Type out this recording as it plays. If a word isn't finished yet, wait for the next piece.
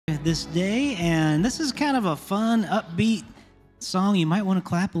this day, and this is kind of a fun, upbeat song you might want to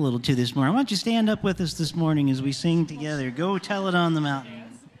clap a little to this morning. Why don't you stand up with us this morning as we sing together? Go Tell It on the Mountain.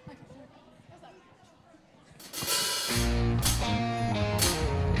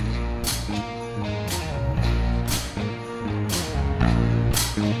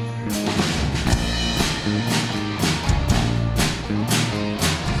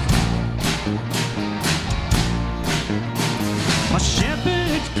 While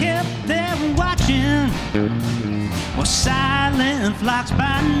shepherds kept there watching, while silent flocks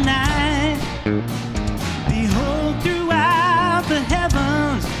by night, behold, throughout the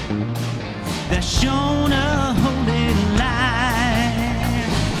heavens there shone a holy light.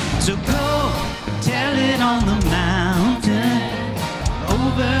 So go tell it on the mountain,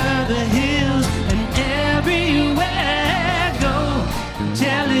 over the hills and everywhere. Go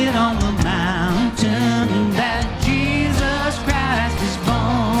tell it on the mountain that Jesus Christ is born.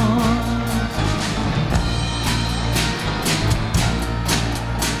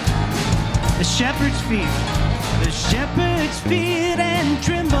 The shepherds feared and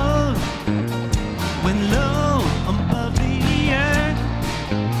trembled when low above the earth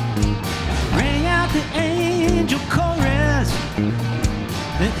rang out the angel chorus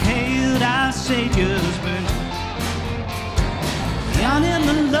that hailed our Savior's birth. Down in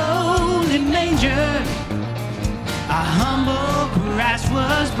the lowly manger, a humble Christ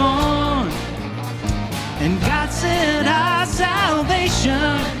was born, and God sent our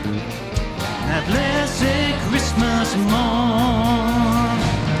salvation that blessed Christmas morn.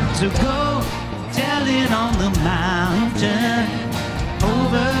 So go tell it on the mountain,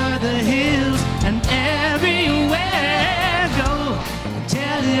 over the hills and everywhere. Go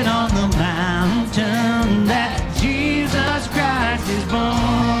tell it on the mountain that Jesus Christ is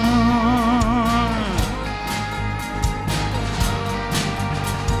born.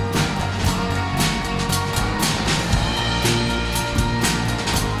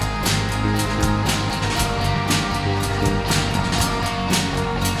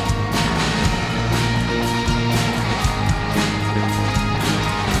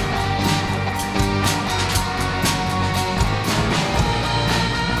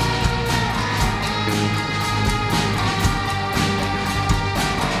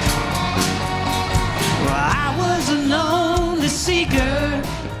 Seeker,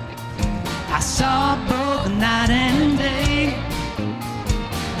 I saw both night and day,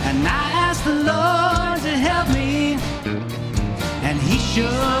 and I asked the Lord to help me, and He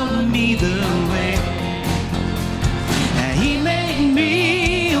showed me the way. And He made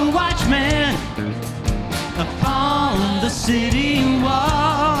me a watchman upon the city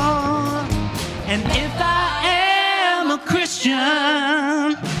wall, and if I am a Christian,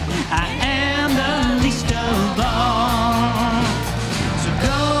 I am the least of all.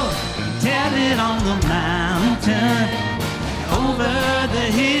 On the mountain, over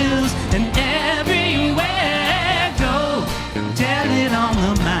the hills and everywhere. Go tell it on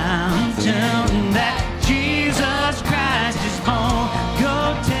the mountain that Jesus Christ is born.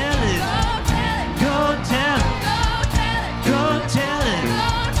 Go tell it, go tell it, go tell it,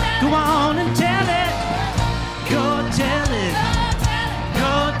 go on and tell it, go tell it,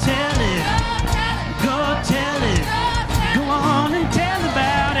 go tell it, go tell it, go on and tell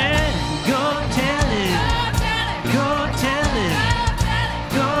about it.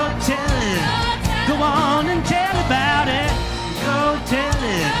 Go on and tell about it. Go tell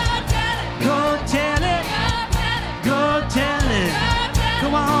it. Go tell it. Go tell it.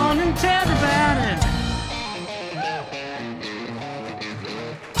 Go on and tell about it.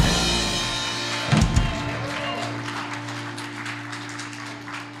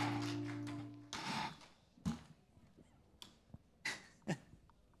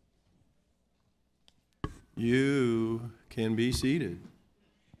 You can be seated.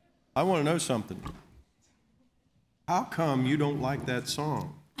 I want to know something. How come you don't like that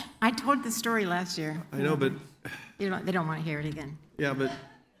song? I told the story last year. I know, but... They don't want to hear it again. Yeah, but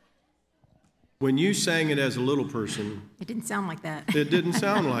when you sang it as a little person... It didn't sound like that. It didn't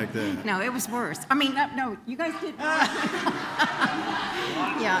sound like that. No, it was worse. I mean, no, you guys did.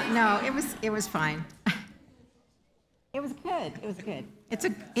 Yeah, no, it was fine. It was good. It was good. It's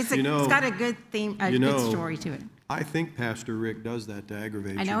got a good theme, a good story to it. I think Pastor Rick does that to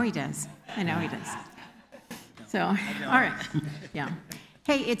aggravate you. I know he does. So, all right. Yeah.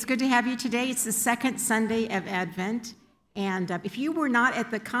 Hey, it's good to have you today. It's the second Sunday of Advent. And if you were not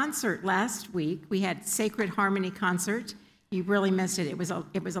at the concert last week, we had Sacred Harmony concert. You really missed it. It was a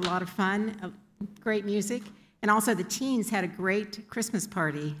lot of fun, great music. And also the teens had a great Christmas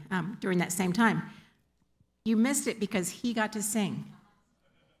party during that same time. You missed it because he got to sing.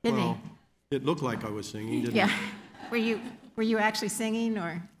 didn't Well, it looked like I was singing, didn't he? it? Yeah. Were you actually singing,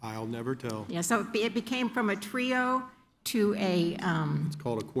 or? I'll never tell. Yeah, so it became from a trio to a It's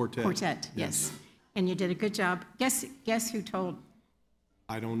called a quartet. quartet, yes. And you did a good job. Guess who told?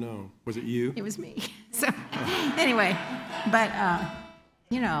 I don't know. Was it you? It was me. So, anyway, but, I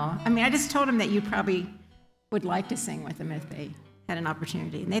mean, I just told them that you probably would like to sing with them if they had an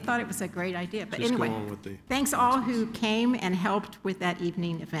opportunity, and they thought it was a great idea. But Just go anyway, on with the thanks all who came and helped with that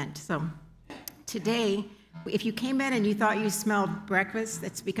evening event. So today, if you came in and you thought you smelled breakfast,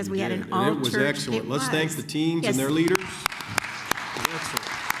 that's because we had an And all-church. it was excellent. Let's thank the teens Yes. and their leaders. Excellent.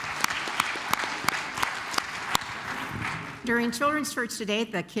 During Children's Church today,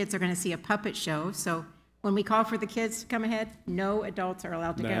 the kids are going to see a puppet show. So when we call for the kids to come ahead, no adults are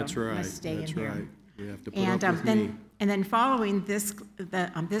allowed to go. That's You right. must stay That's in here. right. You have to put And up with me. then following this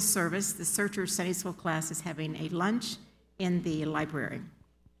service, the Searchers Sunday School class is having a lunch in the library.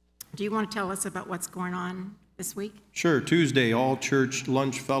 Do you want to tell us about what's going on this week Sure. Tuesday, all-church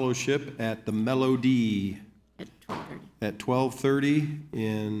lunch fellowship at the Melody at 12:30? at 12:30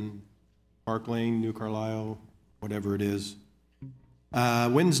 in Park Lane, New Carlisle, whatever it is.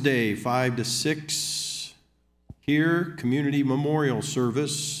 Wednesday, 5 to 6 here, community memorial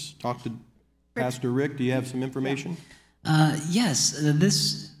service. Talk to Pastor Rick. Do you have some information? Yes,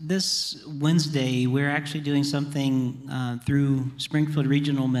 this Wednesday we're actually doing something through Springfield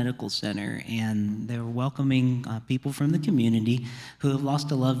Regional Medical Center, and they're welcoming people from the community who have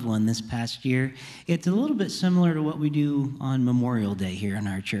lost a loved one this past year. It's a little bit similar to what we do on Memorial Day here in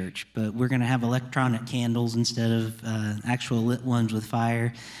our church, but we're going to have electronic candles instead of actual lit ones with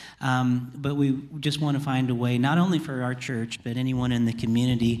fire. But we just want to find a way, not only for our church, but anyone in the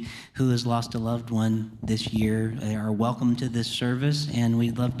community who has lost a loved one this year are welcome to this service, and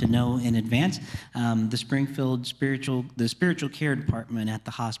we'd love to know in advance. The Springfield the spiritual care department at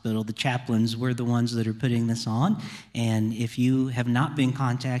the hospital, the chaplains, we're the ones that are putting this on. And if you have not been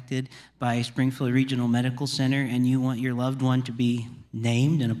contacted by Springfield Regional Medical Center and you want your loved one to be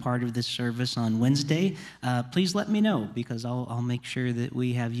named and a part of this service on Wednesday, please let me know, because I'll make sure that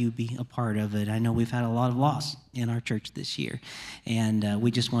we have you be a part of it. I know we've had a lot of loss in our church this year, and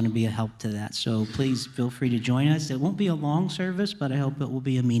we just want to be a help to that. So please feel free to join us. It won't be a long service, but I hope it will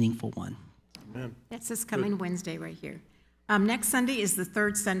be a meaningful one. Amen. That's this coming Wednesday right here. Next Sunday is the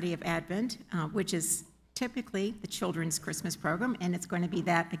third Sunday of Advent, which is typically the children's Christmas program, and it's going to be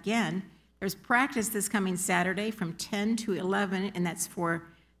that again. There's practice this coming Saturday from 10 to 11, and that's for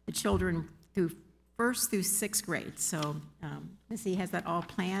the children through 1st through 6th grade. So Missy has that all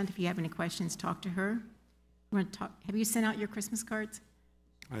planned. If you have any questions, talk to her. Have you sent out your Christmas cards?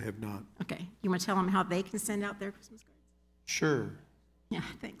 I have not. Okay. You want to tell them how they can send out their Christmas cards? Sure. Yeah,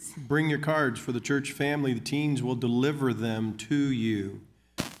 thanks. Bring your cards for the church family. The teens will deliver them to you.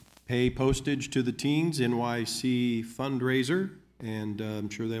 Pay postage to the teens, NYC fundraiser, and I'm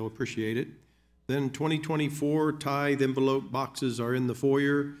sure they'll appreciate it. Then 2024 tithe envelope boxes are in the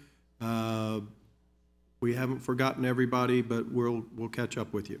foyer. We haven't forgotten everybody, but we'll catch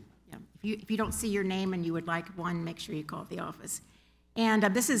up with you. Yeah. If you don't see your name and you would like one, make sure you call the office. And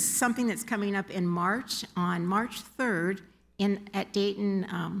this is something that's coming up in March, on March 3rd at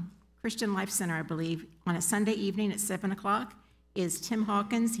Dayton Christian Life Center, I believe, on a Sunday evening at 7 o'clock. Is Tim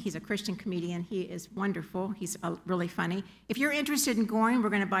Hawkins. He's a Christian comedian. He is wonderful. He's really funny. If you're interested in going, we're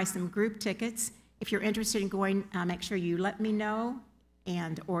going to buy some group tickets. If you're interested in going, make sure you let me know,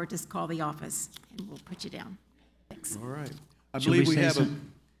 or just call the office, and we'll put you down. Thanks. All right. I Should believe we we say have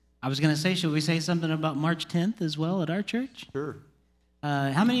I was going to say, should we say something about March 10th as well at our church? Sure.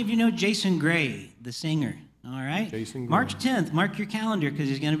 How many of you know Jason Gray, the singer? All right. Jason Gray. March 10th, mark your calendar, because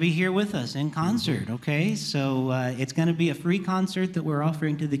he's going to be here with us in concert, okay? So it's going to be a free concert that we're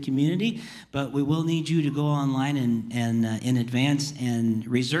offering to the community, but we will need you to go online and in advance and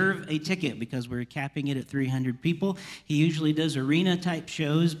reserve a ticket, because we're capping it at 300 people. He usually does arena-type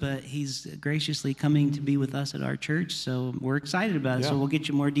shows, but he's graciously coming to be with us at our church, so we're excited about it. Yeah. So we'll get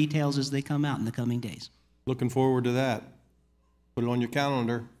you more details as they come out in the coming days. Looking forward to that. Put it on your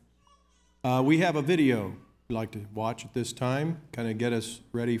calendar. We have a video we'd like to watch at this time, kind of get us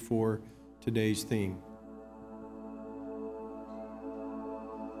ready for today's theme.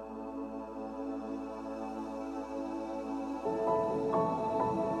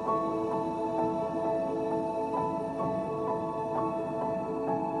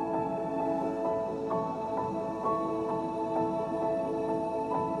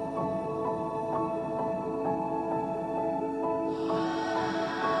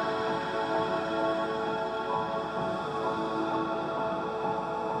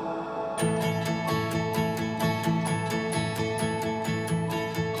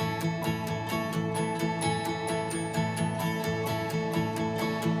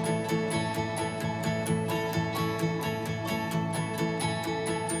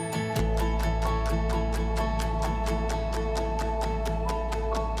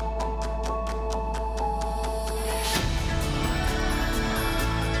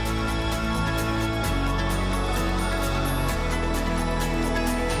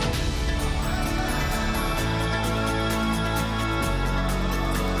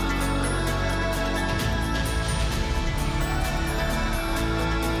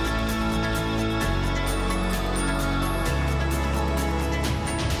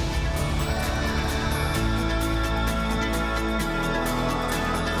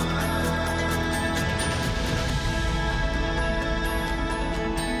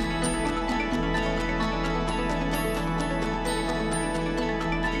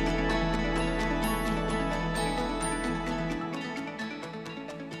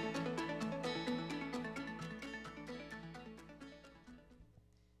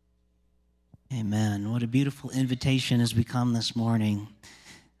 Amen. What a beautiful invitation has become this morning.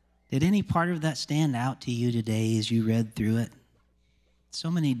 Did any part of that stand out to you today as you read through it? So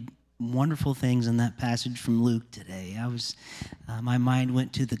many wonderful things in that passage from Luke today. My mind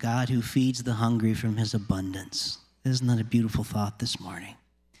went to the God who feeds the hungry from his abundance. Isn't that a beautiful thought this morning?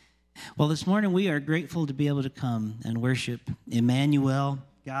 Well, this morning we are grateful to be able to come and worship Emmanuel,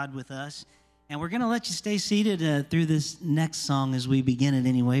 God with us. And we're going to let you stay seated through this next song as we begin it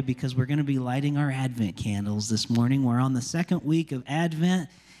anyway, because we're going to be lighting our Advent candles this morning. We're on the second week of Advent,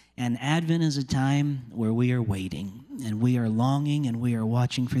 and Advent is a time where we are waiting, and we are longing, and we are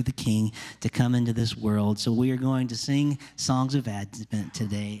watching for the King to come into this world. So we are going to sing songs of Advent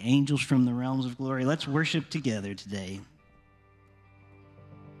today, Angels from the Realms of Glory. Let's worship together today.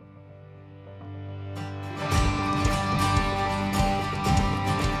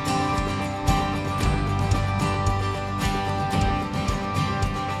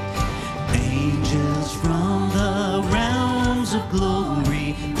 From the realms of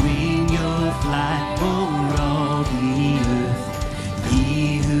glory, wing your flight o'er all the earth.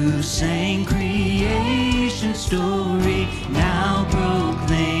 Ye who sang creation's story, now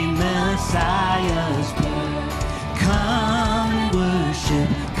proclaim Messiah's birth. Come and worship,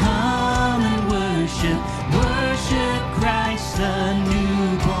 worship Christ the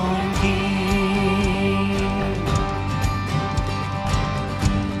newborn King.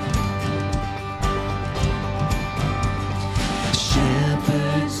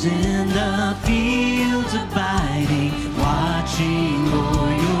 In the fields abiding, watching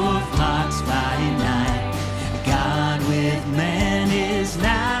o'er your flocks by night. God with man is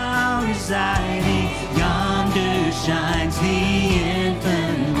now residing, yonder shines the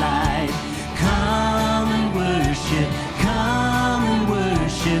infant light. Come and worship,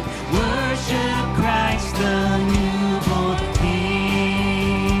 worship Christ the newborn King.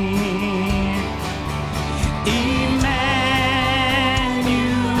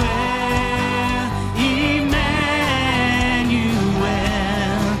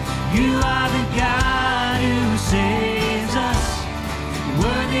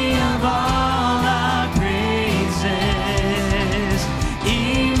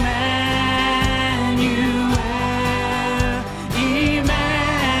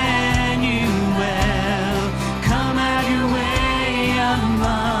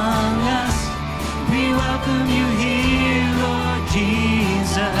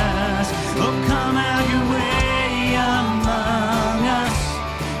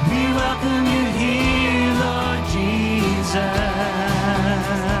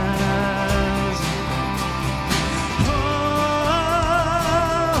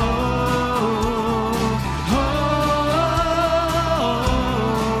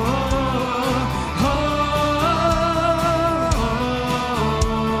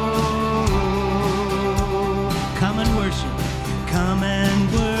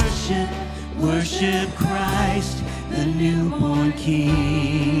 Worship Christ, the newborn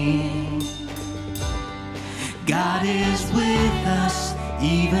King. God is with us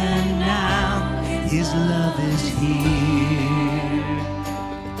even now. His love is here.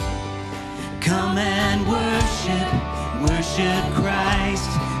 Come and worship Christ,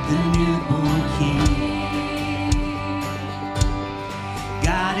 the newborn King.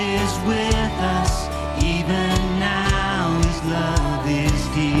 God is with us even now. His love is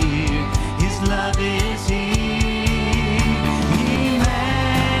here. His love is here.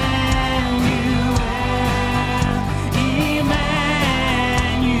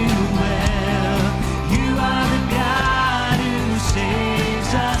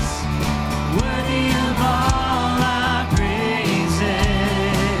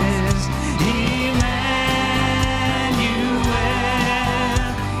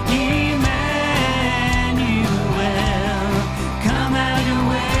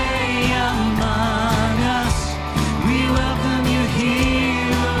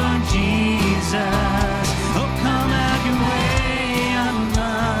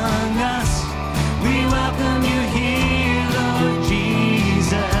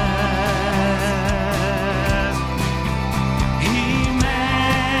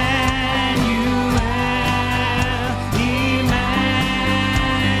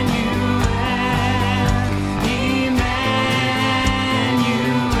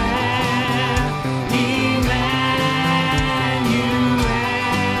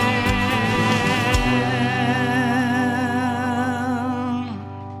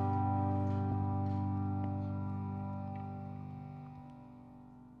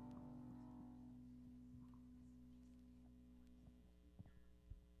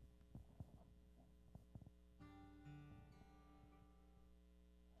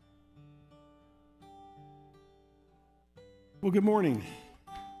 Well, good morning.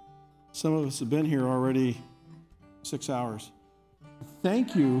 Some of us have been here already 6 hours.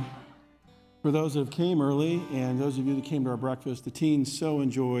 Thank you for those that have came early and those of you that came to our breakfast. The teens so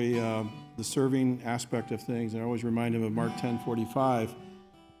enjoy the serving aspect of things. I always remind them of Mark 10:45,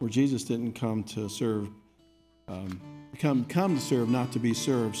 where Jesus didn't come to serve, come to serve, not to be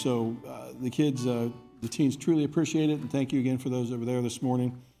served. So the kids, the teens truly appreciate it, and thank you again for those over there this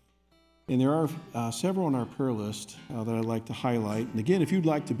morning. And there are several on our prayer list that I'd like to highlight. And again, if you'd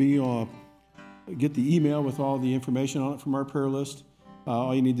like to be get the email with all the information on it from our prayer list,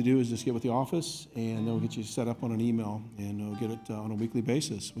 all you need to do is just get with the office, and they'll get you set up on an email, and they'll get it on a weekly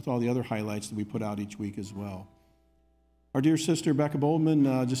basis with all the other highlights that we put out each week as well. Our dear sister, Becca Boldman,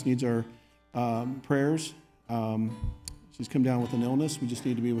 just needs our prayers. She's come down with an illness. We just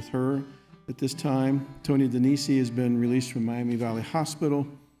need to be with her at this time. Tony Denisi has been released from Miami Valley Hospital.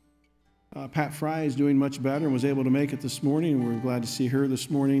 Pat Fry is doing much better and was able to make it this morning, and we're glad to see her this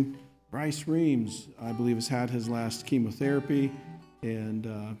morning. Bryce Reams, I believe, has had his last chemotherapy, and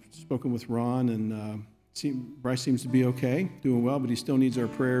spoken with Ron, and Bryce seems to be okay, doing well, but he still needs our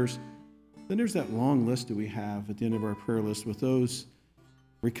prayers. Then there's that long list that we have at the end of our prayer list with those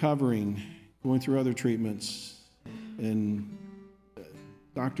recovering, going through other treatments, and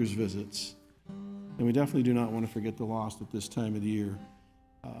doctor's visits. And we definitely do not want to forget the lost at this time of the year.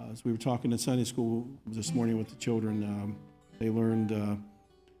 As we were talking in Sunday school this morning with the children, they learned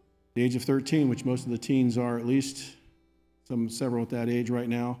the age of 13, which most of the teens are, at least several at that age right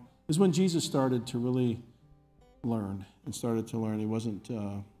now, is when Jesus started to really learn and started to learn. He wasn't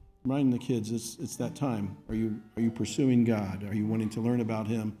reminding the kids, it's that time. Are you pursuing God? Are you wanting to learn about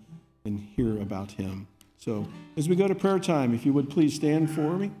Him and hear about Him? So as we go to prayer time, if you would please stand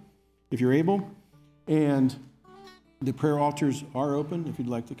for me, if you're able. And the prayer altars are open if you'd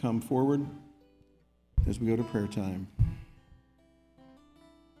like to come forward as we go to prayer time.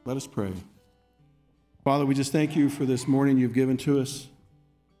 Let us pray. Father, we just thank you for this morning you've given to us.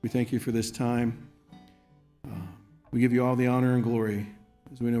 We thank you for this time. We give you all the honor and glory,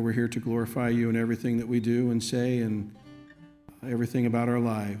 as we know we're here to glorify you in everything that we do and say and everything about our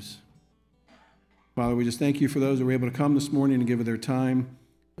lives. Father, we just thank you for those that were able to come this morning and give of their time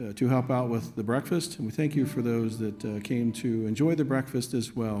to help out with the breakfast. And we thank you for those that came to enjoy the breakfast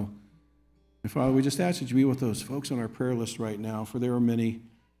as well. And Father, we just ask that you be with those folks on our prayer list right now, for there are many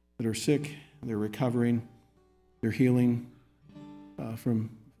that are sick, they're recovering, they're healing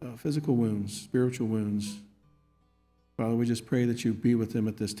from physical wounds, spiritual wounds. Father, we just pray that you be with them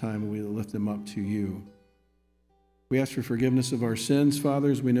at this time, and we lift them up to you. We ask for forgiveness of our sins,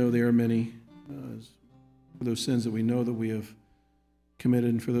 Father, as we know there are many, for those sins that we know that we have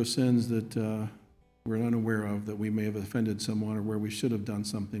committed, and for those sins that we're unaware of, that we may have offended someone, or where we should have done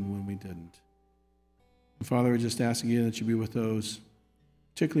something when we didn't. And Father, we just ask again that you be with those,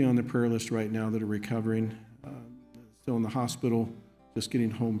 particularly on the prayer list right now, that are recovering, still in the hospital, just getting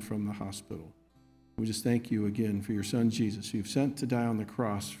home from the hospital. We just thank you again for your Son, Jesus, who you've sent to die on the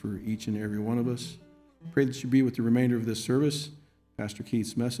cross for each and every one of us. Pray that you be with the remainder of this service, Pastor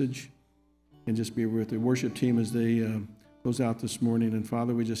Keith's message, and just be with the worship team as they close out this morning. And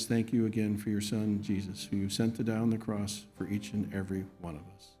Father, we just thank you again for your Son, Jesus, who you sent to die on the cross for each and every one of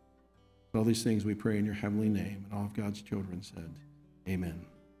us. All these things we pray in your heavenly name, and all of God's children said, amen.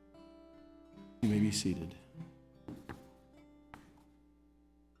 You may be seated.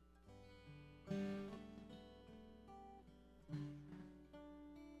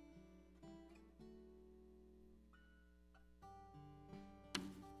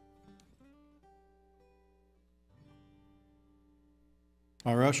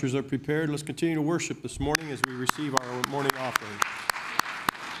 Our ushers are prepared. Let's continue to worship this morning as we receive our morning offering.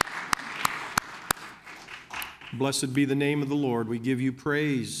 Blessed be the name of the Lord. We give you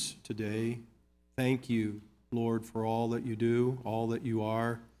praise today. Thank you, Lord, for all that you do, all that you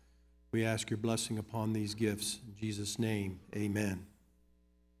are. We ask your blessing upon these gifts. In Jesus' name, amen.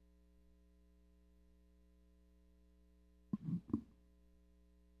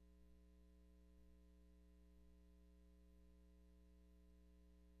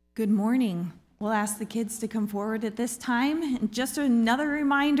 Good morning. We'll ask the kids to come forward at this time. And just another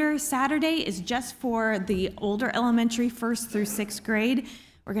reminder, Saturday is just for the older elementary, 1st through 6th grade.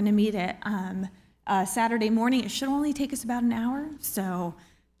 We're going to meet at Saturday morning. It should only take us about an hour, so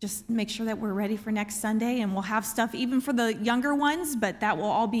just make sure that we're ready for next Sunday, and we'll have stuff even for the younger ones, but that will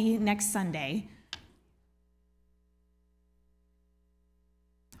all be next Sunday.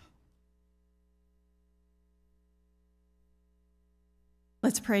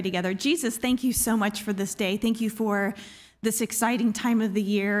 Let's pray together. Jesus, thank you so much for this day. Thank you for this exciting time of the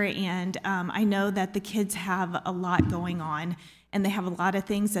year, and I know that the kids have a lot going on, and they have a lot of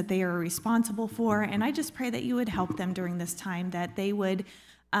things that they are responsible for, and I just pray that you would help them during this time, that they would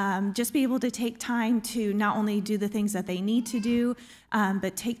just be able to take time to not only do the things that they need to do,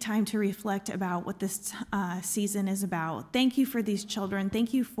 but take time to reflect about what this season is about. Thank you for these children.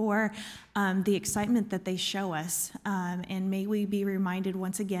 Thank you for the excitement that they show us, and may we be reminded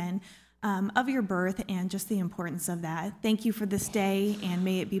once again of your birth and just the importance of that. Thank you for this day, and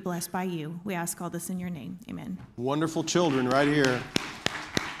may it be blessed by you. We ask all this in your name. Amen. Wonderful children right here.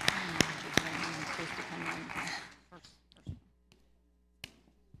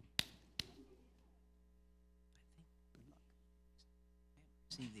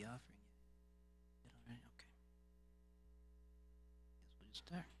 Receive the offering. All right, okay. Guess we'll just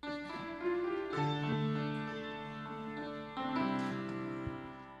start.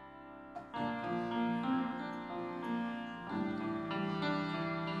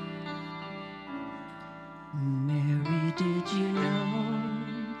 Mary, did you know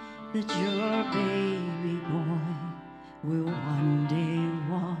that your baby boy will one day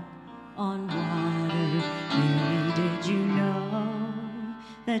walk on water? Mary, did you know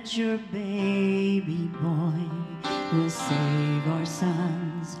that your baby boy will save our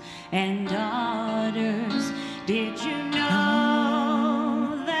sons and daughters? Did you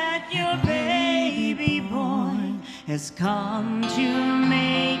know that your baby boy has come to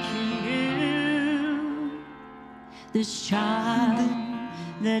make you new? This child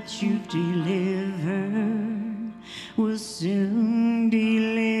that you've delivered will soon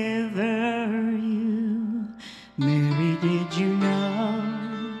deliver you. Mary, did you know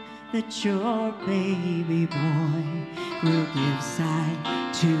that your baby boy will give sight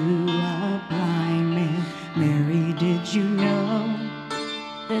to a blind man? Mary, did you know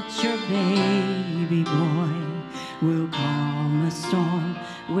that your baby boy will calm a storm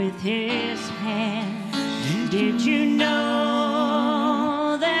with his hand? Did you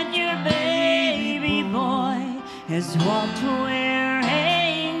know that your baby boy has walked where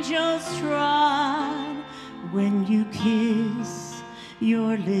angels trod? When you kiss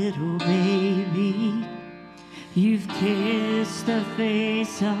your little baby, you've kissed the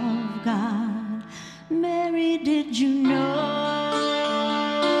face of God. Mary, did you know?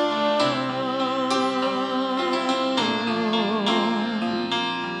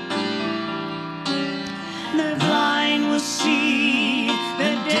 The blind will see,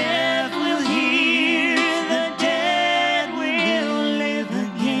 the deaf will hear, the dead will live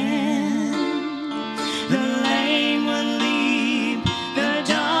again. The lame will leap, the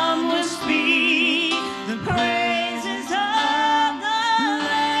dumb will speak, the praises of the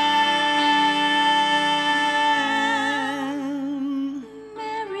Lamb.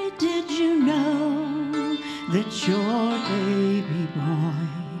 Mary, did you know that your baby boy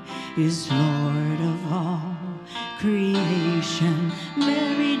is Lord of all creation?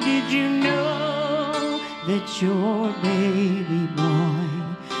 Mary, did you know that your baby boy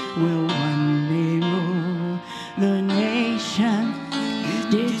will one day rule the nation?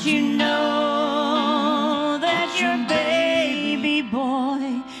 Did you know that your baby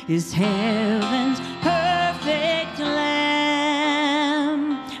boy is heaven's perfect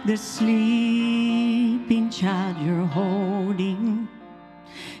lamb? The sleeping child you're holding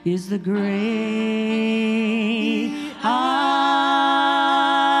is the great I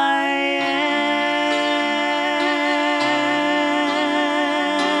am.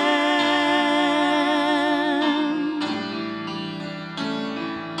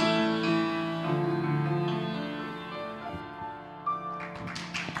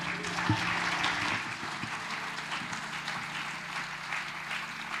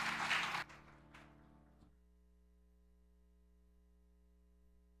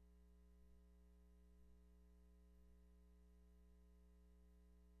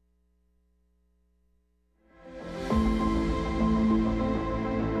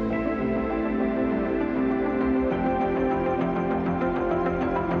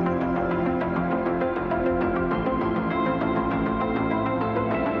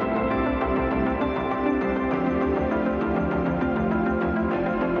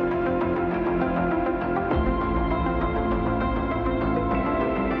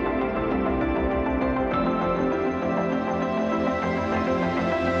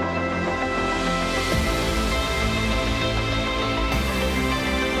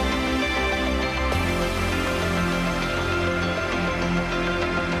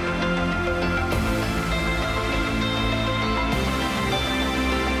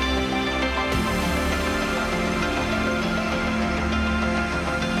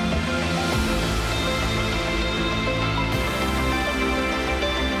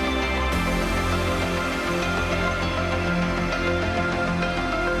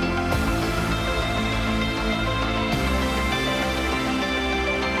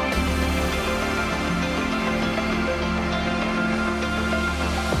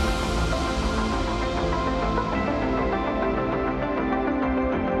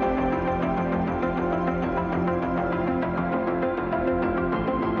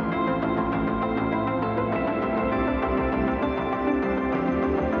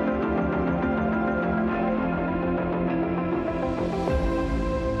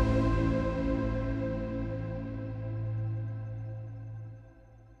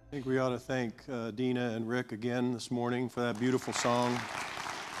 I think we ought to thank Dina and Rick again this morning for that beautiful song.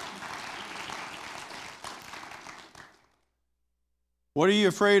 What are you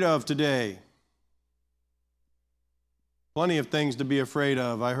afraid of today? Plenty of things to be afraid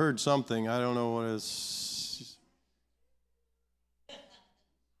of. I heard something. I don't know what it is.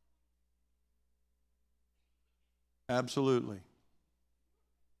 Absolutely.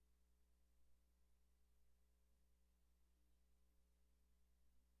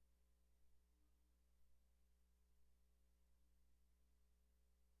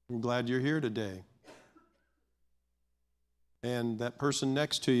 I'm glad you're here today. And that person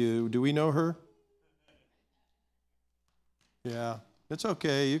next to you, do we know her? Yeah, it's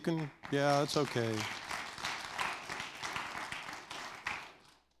okay. You can, yeah, it's okay.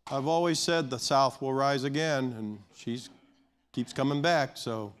 I've always said the South will rise again, and she keeps coming back,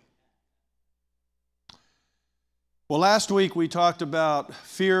 so. Well, last week we talked about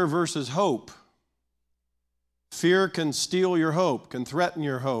fear versus hope. Fear can steal your hope, can threaten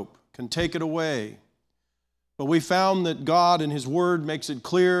your hope, can take it away. But we found that God in His Word makes it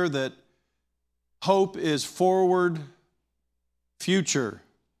clear that hope is forward, future.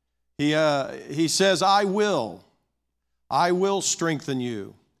 He says, I will strengthen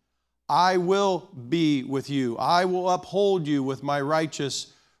you. I will be with you. I will uphold you with my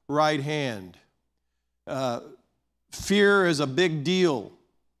righteous right hand. Fear is a big deal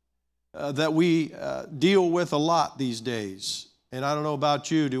that we deal with a lot these days. And I don't know about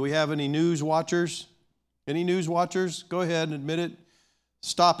you. Do we have any news watchers? Any news watchers? Go ahead and admit it.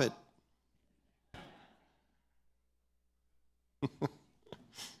 Stop it.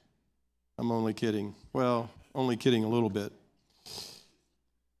 I'm only kidding. Well, only kidding a little bit.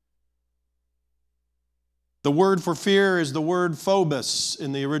 The word for fear is the word phobos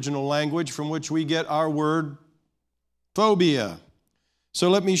in the original language, from which we get our word phobia. So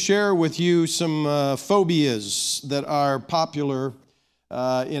let me share with you some phobias that are popular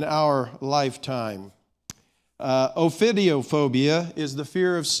in our lifetime. Ophidiophobia is the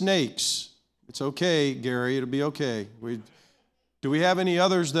fear of snakes. It's okay, Gary, it'll be okay. Do we have any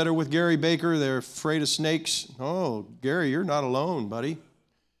others that are with Gary Baker? They're afraid of snakes? Oh, Gary, you're not alone, buddy.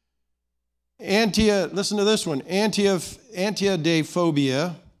 Listen to this one.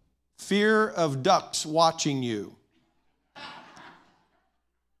 Antiodephobia, fear of ducks watching you.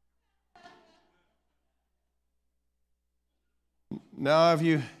 Now, if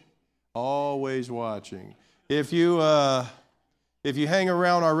you always watching, if you hang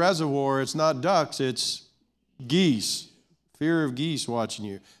around our reservoir, it's not ducks, it's geese. Fear of geese watching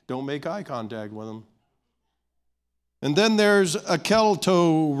you. Don't make eye contact with them. And then there's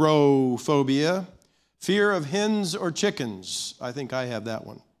akeltorophobia, fear of hens or chickens. I think I have that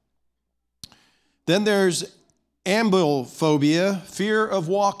one. Then there's amblyphobia, fear of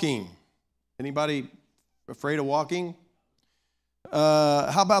walking. Anybody afraid of walking?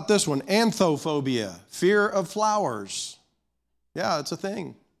 How about this one? Anthophobia, fear of flowers. Yeah, it's a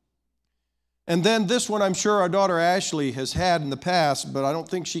thing. And then this one I'm sure our daughter Ashley has had in the past, but I don't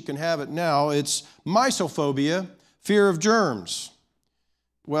think she can have it now. It's mysophobia, fear of germs.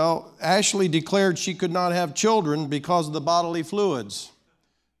 Well, Ashley declared she could not have children because of the bodily fluids.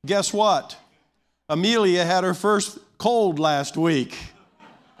 Guess what? Amelia had her first cold last week.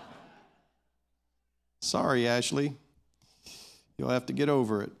 Sorry, Ashley. You'll have to get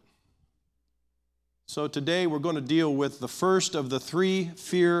over it. So today we're going to deal with the first of the three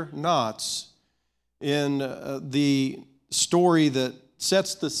fear nots in the story that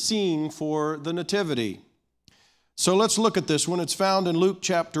sets the scene for the Nativity. So let's look at this one. It's found in Luke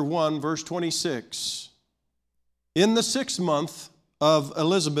chapter 1, verse 26. In the 6th month of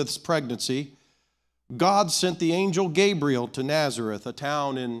Elizabeth's pregnancy, God sent the angel Gabriel to Nazareth, a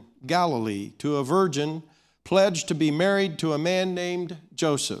town in Galilee, to a virgin pledged to be married to a man named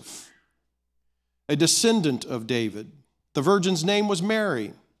Joseph, a descendant of David. The virgin's name was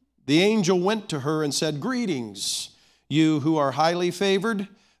Mary. The angel went to her and said, "Greetings, you who are highly favored.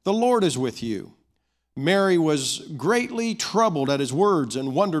 The Lord is with you." Mary was greatly troubled at his words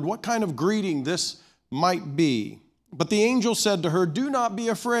and wondered what kind of greeting this might be. But the angel said to her, "Do not be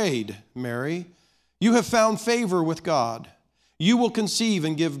afraid, Mary. You have found favor with God. You will conceive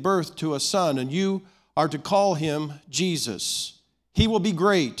and give birth to a son, and you are to call him Jesus. He will be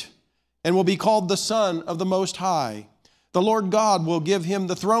great and will be called the Son of the Most High. The Lord God will give him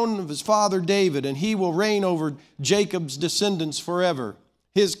the throne of his father David, and he will reign over Jacob's descendants forever.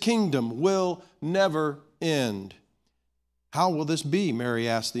 His kingdom will never end." "How will this be?" Mary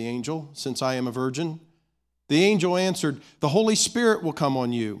asked the angel, "since I am a virgin?" The angel answered, "The Holy Spirit will come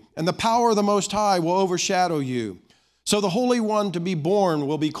on you, and the power of the Most High will overshadow you. So the Holy One to be born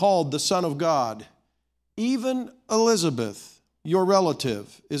will be called the Son of God. Even Elizabeth, your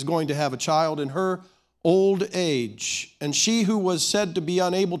relative, is going to have a child in her old age. And she who was said to be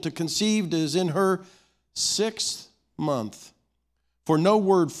unable to conceive is in her 6th month. For no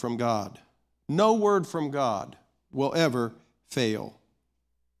word from God will ever fail.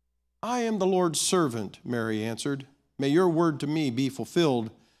 I am the Lord's servant, Mary answered. May your word to me be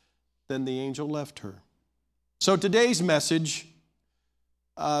fulfilled. Then the angel left her. So today's message,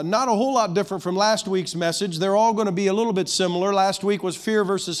 not a whole lot different from last week's message. They're all going to be a little bit similar. Last week was fear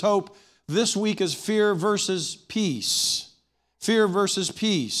versus hope. This week is fear versus peace. Fear versus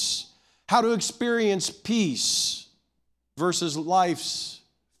peace. How to experience peace versus life's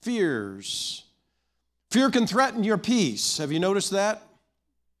fears. Fear can threaten your peace. Have you noticed that?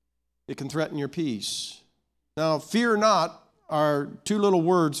 It can threaten your peace. Now, fear not are two little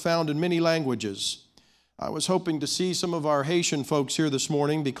words found in many languages. I was hoping to see some of our Haitian folks here this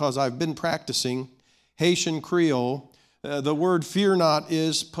morning because I've been practicing Haitian Creole. The word fear not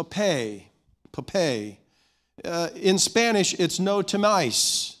is pape. Pape. In Spanish, it's no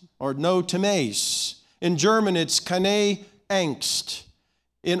temáis or no teméis. In German, it's keine Angst.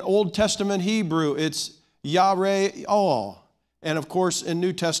 In Old Testament Hebrew, it's yare all. And of course, in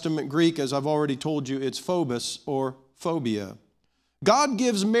New Testament Greek, as I've already told you, it's phobos or phobia. God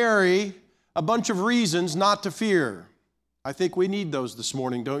gives Mary a bunch of reasons not to fear. I think we need those this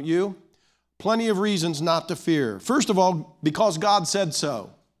morning, don't you? Plenty of reasons not to fear. First of all, because God said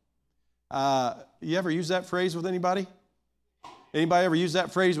so. You ever use that phrase with anybody? Anybody ever use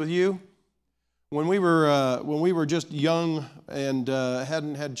that phrase with you? When we were just young and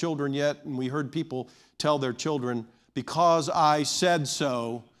hadn't had children yet, and we heard people tell their children, because I said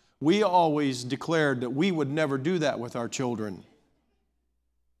so, we always declared that we would never do that with our children.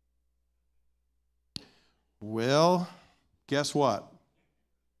 Well, guess what?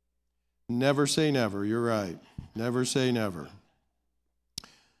 Never say never. You're right. Never say never.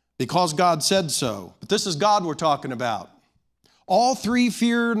 Because God said so. But this is God we're talking about. All three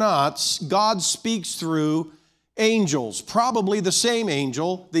fear nots, God speaks through angels. Probably the same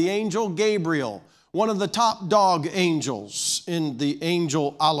angel, the angel Gabriel, one of the top dog angels in the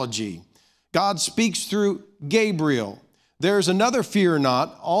angelology. God speaks through Gabriel. There's another fear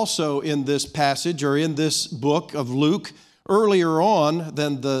not also in this passage or in this book of Luke earlier on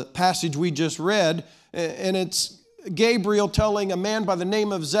than the passage we just read. And it's Gabriel telling a man by the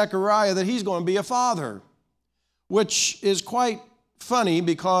name of Zechariah that he's going to be a father, which is quite funny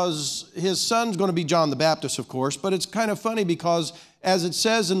because his son's going to be John the Baptist, of course, but it's kind of funny because as it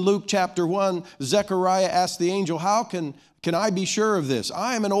says in Luke chapter 1, Zechariah asked the angel, how can I be sure of this?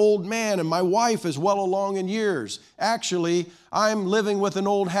 I am an old man and my wife is well along in years. Actually, I'm living with an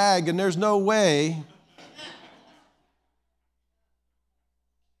old hag and there's no way.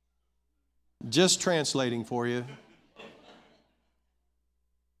 Just translating for you.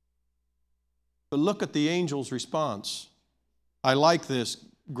 But look at the angel's response. I like this.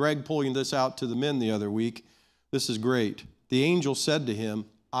 Greg pulling this out to the men the other week. This is great. The angel said to him,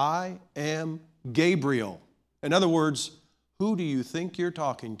 I am Gabriel. In other words, who do you think you're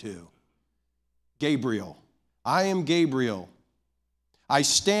talking to? Gabriel. I am Gabriel. I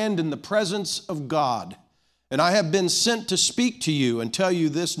stand in the presence of God, and I have been sent to speak to you and tell you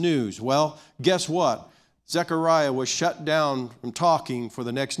this news. Well, guess what? Zechariah was shut down from talking for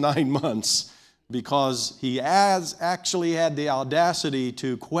the next 9 months because he has actually had the audacity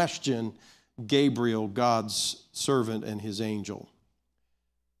to question Gabriel, God's servant and his angel.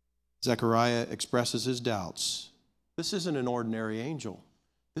 Zechariah expresses his doubts. This isn't an ordinary angel.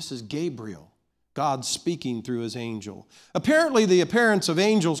 This is Gabriel, God speaking through his angel. Apparently, the appearance of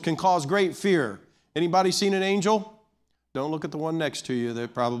angels can cause great fear. Anybody seen an angel? Don't look at the one next to you. They're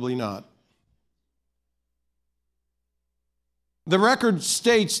probably not. The record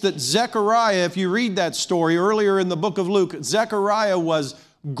states that Zechariah, if you read that story earlier in the book of Luke, Zechariah was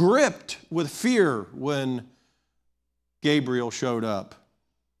gripped with fear when Gabriel showed up.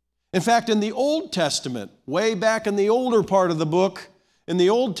 In fact, in the Old Testament, way back in the older part of the book, in the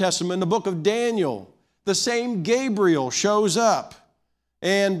Old Testament, the book of Daniel, the same Gabriel shows up.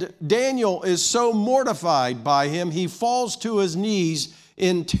 And Daniel is so mortified by him, he falls to his knees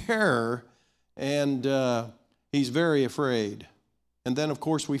in terror, and he's very afraid. And then, of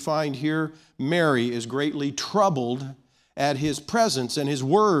course, we find here Mary is greatly troubled at his presence and his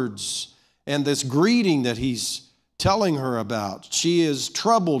words and this greeting that he's telling her about. She is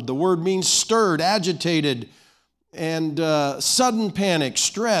troubled. The word means stirred, agitated, and sudden panic,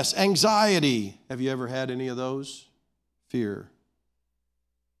 stress, anxiety. Have you ever had any of those? Fear.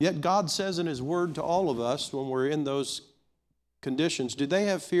 Yet God says in His Word to all of us when we're in those conditions. Do they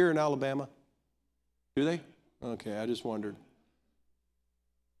have fear in Alabama? Do they? Okay, I just wondered.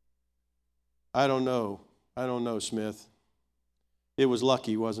 I don't know. I don't know, Smith. It was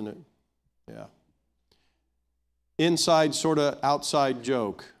lucky, wasn't it? Yeah. Inside, sort of outside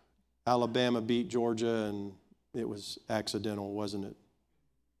joke. Alabama beat Georgia, and it was accidental, wasn't it?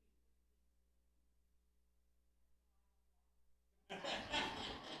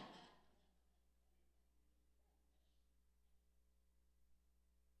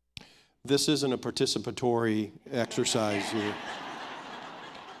 This isn't a participatory exercise here.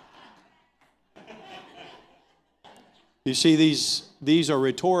 You see, these are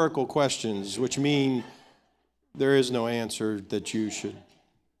rhetorical questions, which mean there is no answer that you should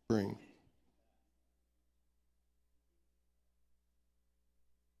bring.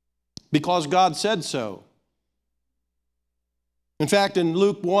 Because God said so. In fact, in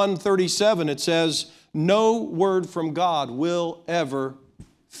Luke 1:37, it says, no word from God will ever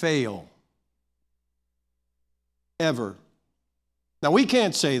fail. Ever. Now, we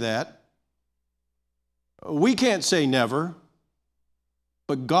can't say that. We can't say never.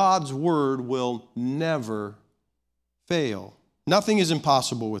 But God's word will never fail. Nothing is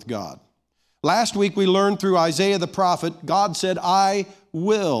impossible with God. Last week we learned through Isaiah the prophet, God said, I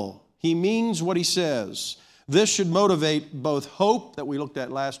will. He means what He says. This should motivate both hope that we looked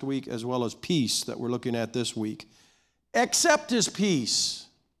at last week as well as peace that we're looking at this week. Accept His peace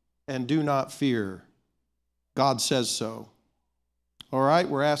and do not fear. God says so. All right,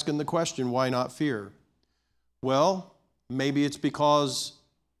 we're asking the question, why not fear? Well, maybe it's because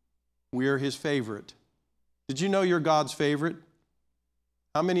we're His favorite. Did you know you're God's favorite?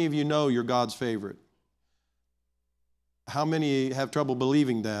 How many of you know you're God's favorite? How many have trouble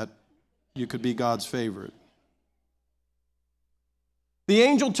believing that you could be God's favorite? The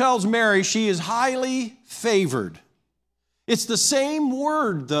angel tells Mary she is highly favored. It's the same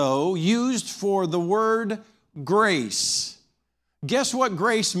word, though, used for the word grace. Guess what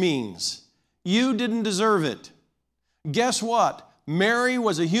grace means? You didn't deserve it. Guess what? Mary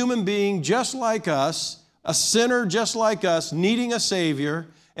was a human being just like us, a sinner just like us, needing a Savior,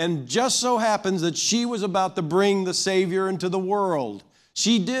 and just so happens that she was about to bring the Savior into the world.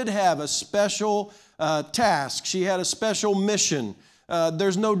 She did have a special task. She had a special mission.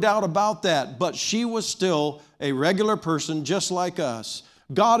 There's no doubt about that, but she was still a regular person just like us.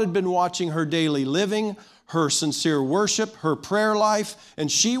 God had been watching her daily living, her sincere worship, her prayer life, and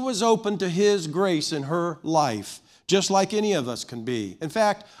she was open to His grace in her life, just like any of us can be. In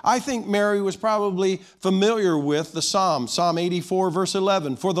fact, I think Mary was probably familiar with the Psalm, Psalm 84, verse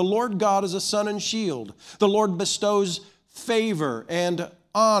 11. For the Lord God is a sun and shield. The Lord bestows favor and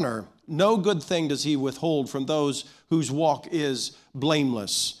honor. No good thing does He withhold from those whose walk is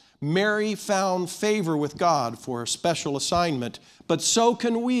blameless. Mary found favor with God for a special assignment, but so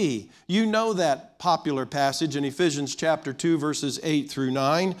can we. You know that popular passage in Ephesians chapter 2, verses 8 through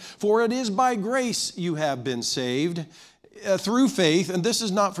 9. For it is by grace you have been saved through faith, and this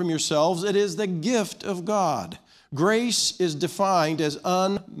is not from yourselves, it is the gift of God. Grace is defined as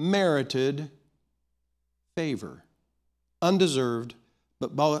unmerited favor, undeserved,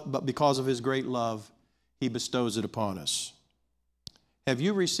 but because of His great love, He bestows it upon us. Have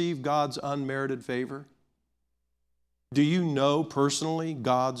you received God's unmerited favor? Do you know personally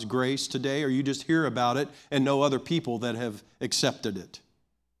God's grace today, or you just hear about it and know other people that have accepted it?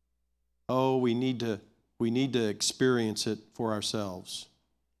 Oh, we need to experience it for ourselves.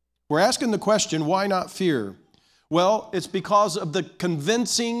 We're asking the question, why not fear? Well, it's because of the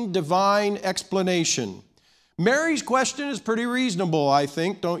convincing divine explanation. Mary's question is pretty reasonable, I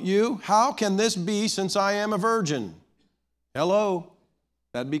think, don't you? How can this be since I am a virgin? Hello?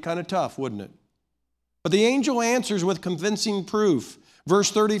 That'd be kind of tough, wouldn't it? But the angel answers with convincing proof. Verse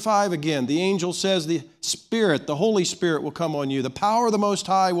 35 again, the angel says, the Spirit, the Holy Spirit will come on you. The power of the Most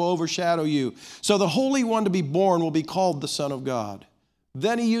High will overshadow you. So the Holy One to be born will be called the Son of God.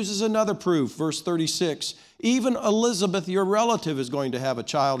 Then he uses another proof, verse 36. Even Elizabeth, your relative, is going to have a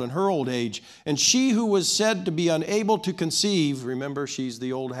child in her old age. And she who was said to be unable to conceive, remember she's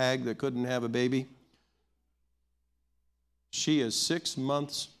the old hag that couldn't have a baby? She is 6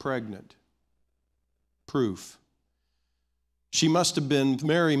 months pregnant. Proof.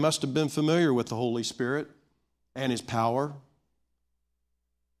 Mary must have been familiar with the Holy Spirit and His power.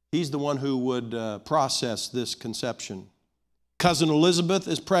 He's the one who would process this conception. Cousin Elizabeth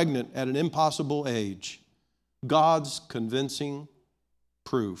is pregnant at an impossible age. God's convincing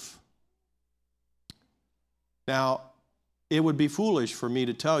proof. Now, it would be foolish for me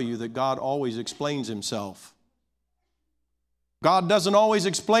to tell you that God always explains Himself. God doesn't always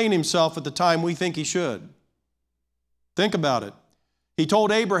explain himself at the time we think he should. Think about it. He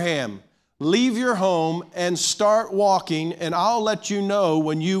told Abraham, leave your home and start walking, and I'll let you know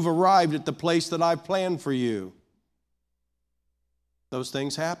when you've arrived at the place that I've planned for you. Those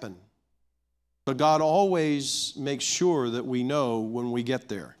things happen. But God always makes sure that we know when we get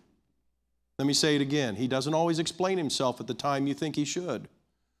there. Let me say it again. He doesn't always explain himself at the time you think he should,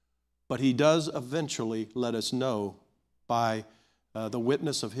 but he does eventually let us know by the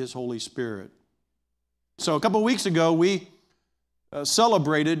witness of his Holy Spirit. So a couple of weeks ago, we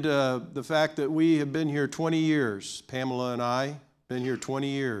celebrated the fact that we have been here 20 years. Pamela and I been here 20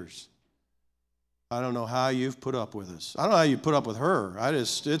 years. I don't know how you've put up with us. I don't know how you put up with her.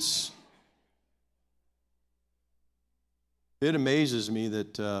 It amazes me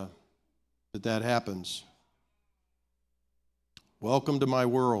that that happens. Welcome to my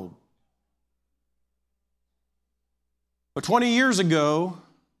world. But 20 years ago,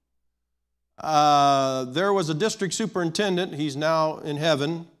 there was a district superintendent, he's now in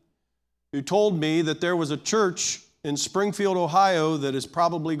heaven, who told me that there was a church in Springfield, Ohio that is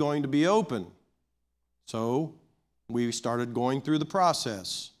probably going to be open. So we started going through the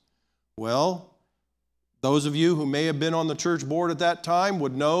process. Well, those of you who may have been on the church board at that time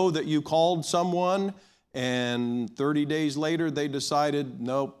would know that you called someone and 30 days later they decided,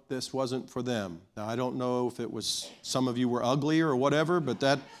 nope, this wasn't for them. Now, I don't know if it was some of you were ugly or whatever,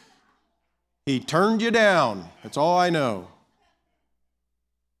 but he turned you down. That's all I know.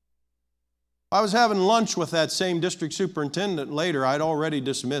 I was having lunch with that same district superintendent later. I'd already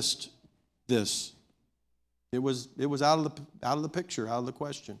dismissed this. It was out of the picture, out of the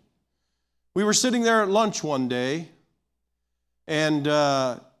question. We were sitting there at lunch one day, and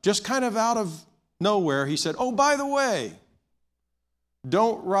just kind of out of nowhere, he said, oh, by the way,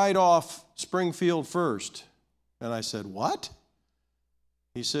 don't write off Springfield First. And I said, what?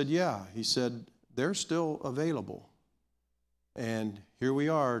 He said, yeah. He said, they're still available. And here we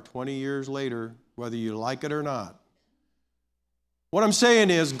are 20 years later, whether you like it or not. What I'm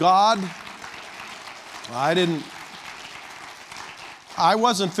saying is, God, I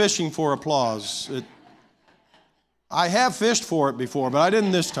wasn't fishing for applause. I have fished for it before, but I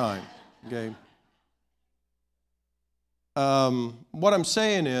didn't this time. Okay. What I'm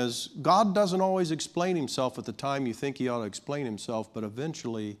saying is, God doesn't always explain himself at the time you think he ought to explain himself, but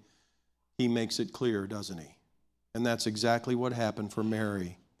eventually he makes it clear, doesn't he? And that's exactly what happened for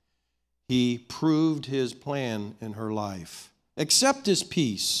Mary. He proved his plan in her life. Accept his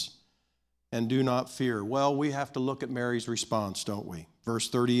peace and do not fear. Well, we have to look at Mary's response, don't we? Verse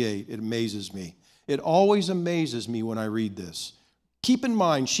 38, it amazes me. It always amazes me when I read this. Keep in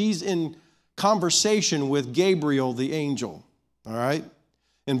mind, she's in conversation with Gabriel the angel, all right?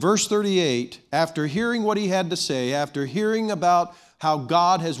 In verse 38, after hearing what he had to say, after hearing about how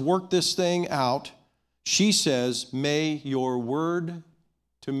God has worked this thing out, she says, may your word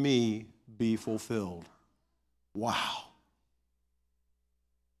to me be fulfilled. Wow.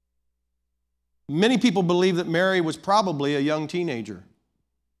 Many people believe that Mary was probably a young teenager.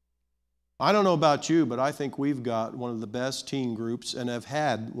 I don't know about you, but I think we've got one of the best teen groups and have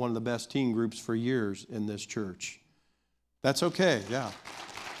had one of the best teen groups for years in this church. That's okay, yeah.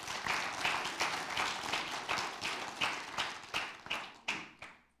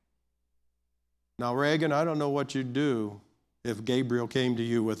 Now, Reagan, I don't know what you'd do if Gabriel came to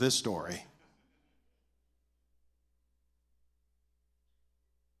you with this story.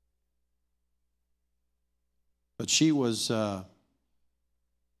 But she was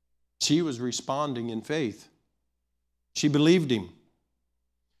responding in faith. She believed him.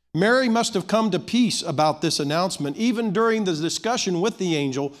 Mary must have come to peace about this announcement, even during the discussion with the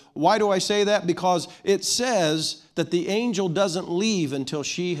angel. Why do I say that? Because it says that the angel doesn't leave until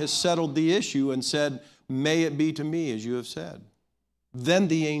she has settled the issue and said, may it be to me as you have said. Then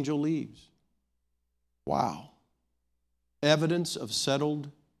the angel leaves. Wow. Evidence of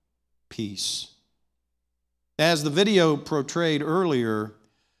settled peace. As the video portrayed earlier,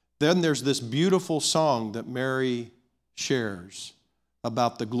 then there's this beautiful song that Mary shares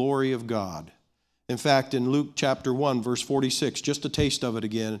about the glory of God. In fact, in Luke chapter 1, verse 46, just a taste of it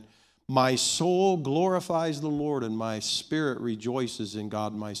again. My soul glorifies the Lord, and my spirit rejoices in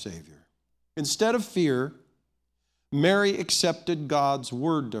God my Savior. Instead of fear, Mary accepted God's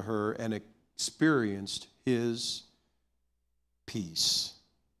word to her and experienced his peace.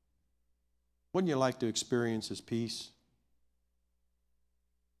 Wouldn't you like to experience his peace?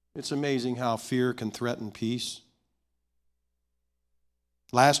 It's amazing how fear can threaten peace.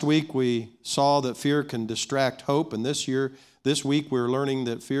 Last week we saw that fear can distract hope, and this week we're learning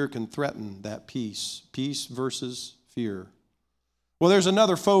that fear can threaten that peace. Peace versus fear. Well, there's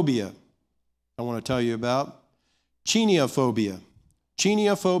another phobia I want to tell you about. Chinophobia.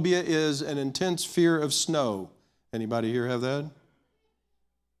 Chinophobia is an intense fear of snow. Anybody here have that?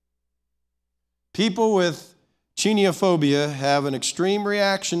 People with chinophobia have an extreme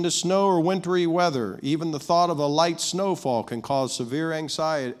reaction to snow or wintry weather. Even the thought of a light snowfall can cause severe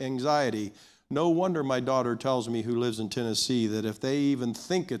anxiety. No wonder my daughter tells me, who lives in Tennessee, that if they even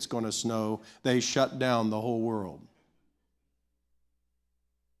think it's going to snow, they shut down the whole world.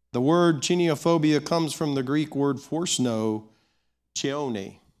 The word chinophobia comes from the Greek word for snow,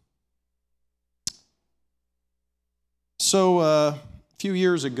 chione. So a few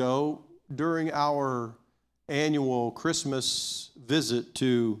years ago, during our annual Christmas visit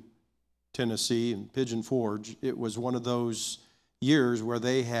to Tennessee and Pigeon Forge, it was one of those years where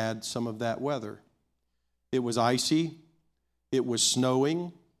they had some of that weather. It was icy, it was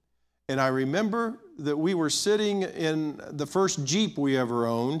snowing, and I remember that we were sitting in the first Jeep we ever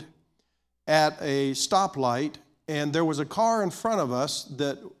owned at a stoplight, and there was a car in front of us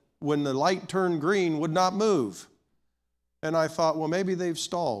that, when the light turned green, would not move. And I thought, well, maybe they've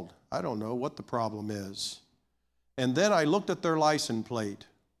stalled. I don't know what the problem is. And then I looked at their license plate.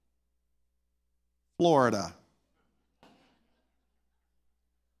 Florida.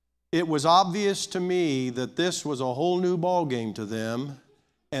 It was obvious to me that this was a whole new ballgame to them,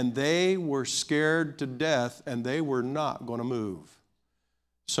 and they were scared to death, and they were not going to move.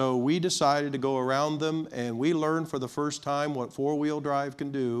 So we decided to go around them, and we learned for the first time what four-wheel drive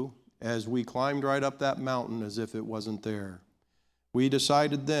can do as we climbed right up that mountain as if it wasn't there. We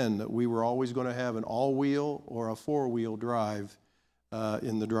decided then that we were always going to have an all-wheel or a four-wheel drive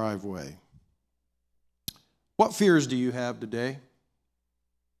in the driveway. What fears do you have today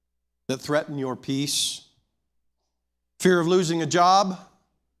that threaten your peace? Fear of losing a job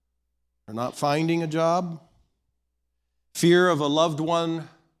or not finding a job? Fear of a loved one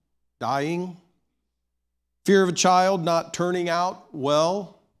dying? Fear of a child not turning out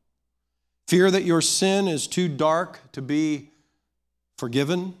well? Fear that your sin is too dark to be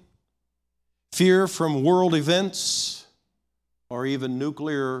forgiven? Fear from world events or even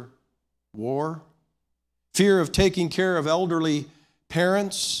nuclear war? Fear of taking care of elderly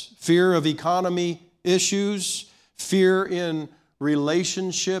parents? Fear of economy issues? Fear in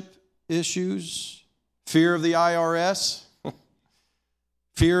relationship issues? Fear of the IRS?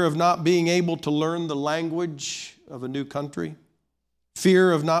 Fear of not being able to learn the language of a new country?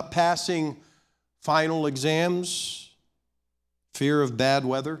 Fear of not passing final exams? Fear of bad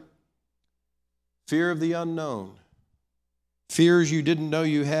weather? Fear of the unknown? Fears you didn't know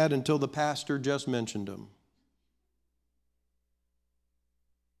you had until the pastor just mentioned them?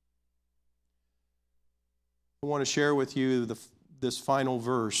 I want to share with you this final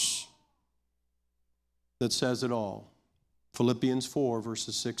verse that says it all. Philippians 4,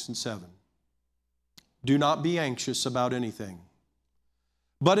 verses 6 and 7. Do not be anxious about anything,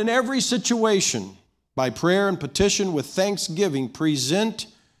 but in every situation, by prayer and petition with thanksgiving, present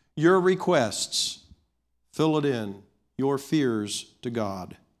your requests. Fill it in, your fears to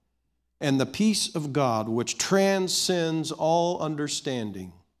God. And the peace of God, which transcends all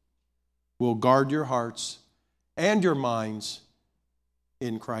understanding, will guard your hearts and your minds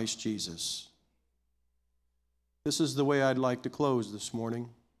in Christ Jesus. This is the way I'd like to close this morning.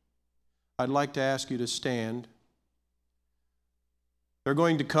 I'd like to ask you to stand. They're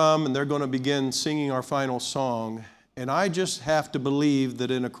going to come and they're going to begin singing our final song. And I just have to believe that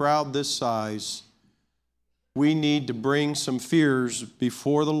in a crowd this size, we need to bring some fears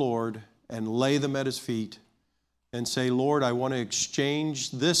before the Lord and lay them at His feet and say, Lord, I want to exchange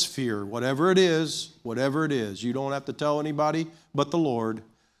this fear, whatever it is, whatever it is. You don't have to tell anybody but the Lord.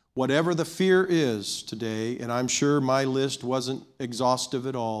 Whatever the fear is today, and I'm sure my list wasn't exhaustive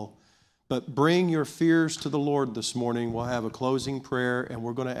at all, but bring your fears to the Lord this morning. We'll have a closing prayer, and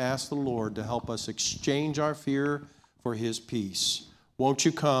we're going to ask the Lord to help us exchange our fear for His peace. Won't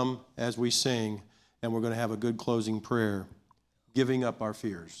you come as we sing, and we're going to have a good closing prayer, giving up our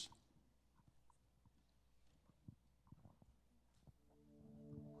fears.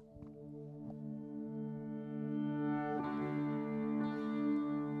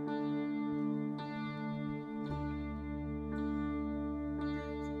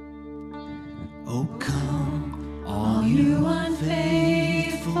 Oh, come, all you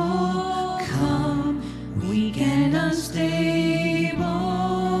unfaithful, come, weak and unstable,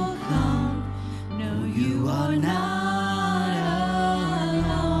 come, no, you are not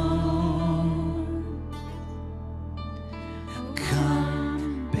alone.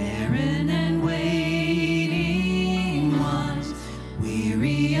 Come, barren and waiting ones,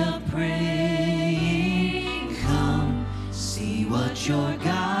 weary of praying, come, see what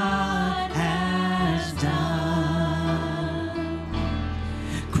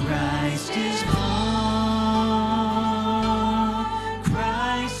Christ is born.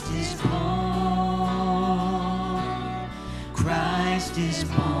 Christ is born. Christ is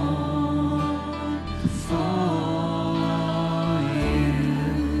born for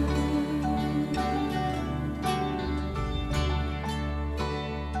you.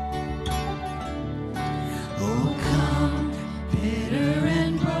 Oh, come, bitter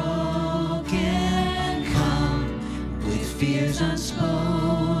and broken, come with fears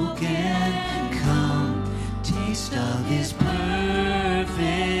unspoken, come, taste of his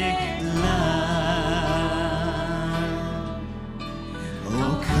perfect love.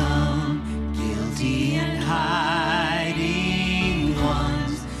 Oh, come, guilty and hiding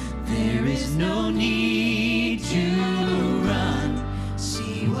ones, there is no need to run.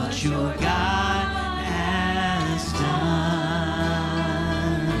 See what your God has done.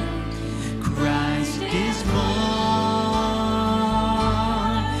 Christ is born.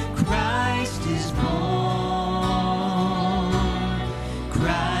 Christ is born.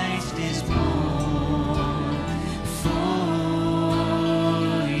 Christ is born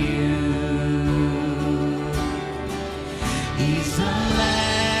for you. He's the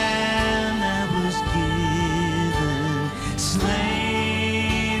Lamb that was given,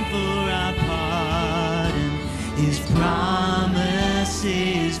 slain for our pardon. His promise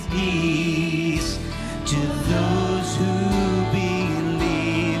is peace to those who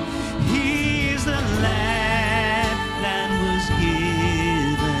believe. He's the Lamb that was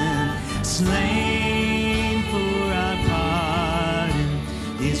given, slain for our pardon.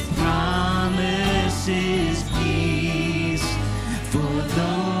 His promise is peace for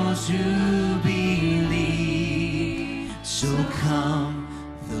those who believe. So come,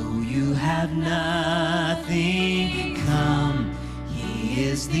 though you have nothing, come. He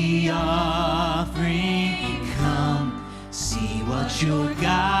is the offering. Come, see what your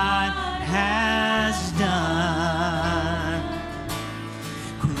God has done.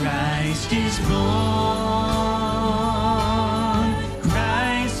 Christ is born.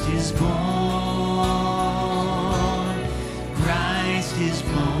 Christ is born. Christ is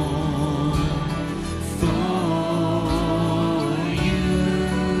born for you.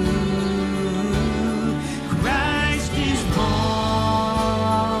 Christ is born.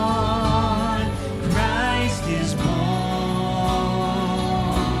 Christ is born.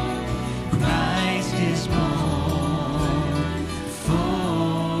 Christ is born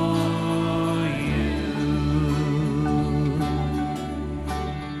for you.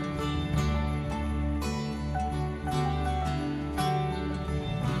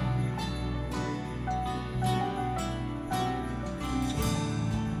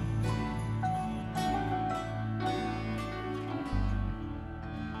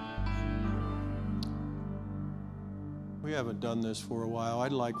 We haven't done this for a while.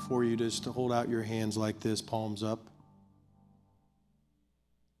 I'd like for you just to hold out your hands like this, palms up.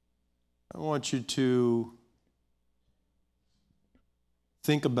 I want you to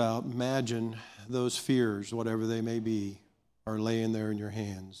think about, imagine those fears, whatever they may be, are laying there in your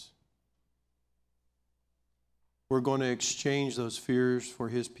hands. We're going to exchange those fears for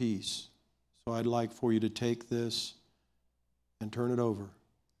his peace. So I'd like for you to take this and turn it over.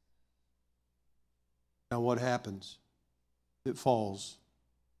 Now what happens? It falls.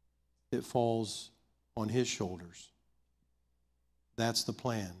 It falls on his shoulders. That's the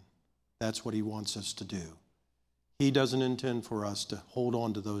plan. That's what he wants us to do. He doesn't intend for us to hold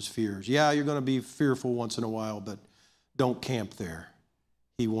on to those fears. Yeah, you're going to be fearful once in a while, but don't camp there.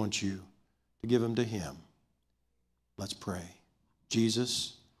 He wants you to give them to him. Let's pray.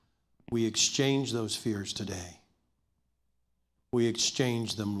 Jesus, we exchange those fears today. We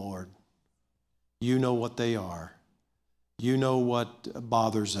exchange them, Lord. You know what they are. You know what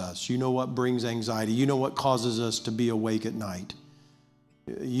bothers us. You know what brings anxiety. You know what causes us to be awake at night.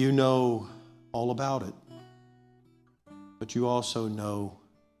 You know all about it. But you also know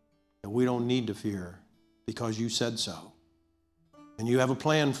that we don't need to fear because you said so. And you have a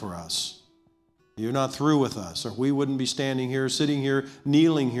plan for us. You're not through with us, or we wouldn't be standing here, sitting here,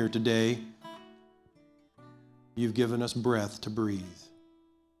 kneeling here today. You've given us breath to breathe.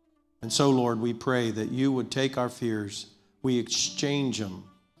 And so, Lord, we pray that you would take our fears, we exchange them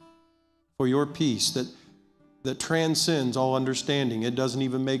for your peace that transcends all understanding. It doesn't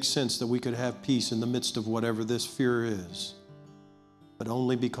even make sense that we could have peace in the midst of whatever this fear is, but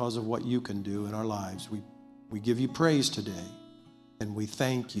only because of what you can do in our lives. We give you praise today, and we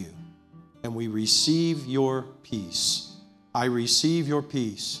thank you, and we receive your peace. I receive your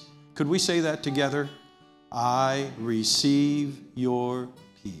peace. Could we say that together? I receive your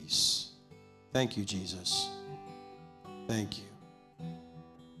peace. Thank you, Jesus. Thank you.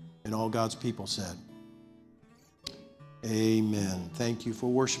 And all God's people said, amen. Thank you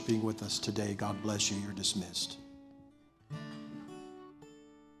for worshiping with us today. God bless you. You're dismissed.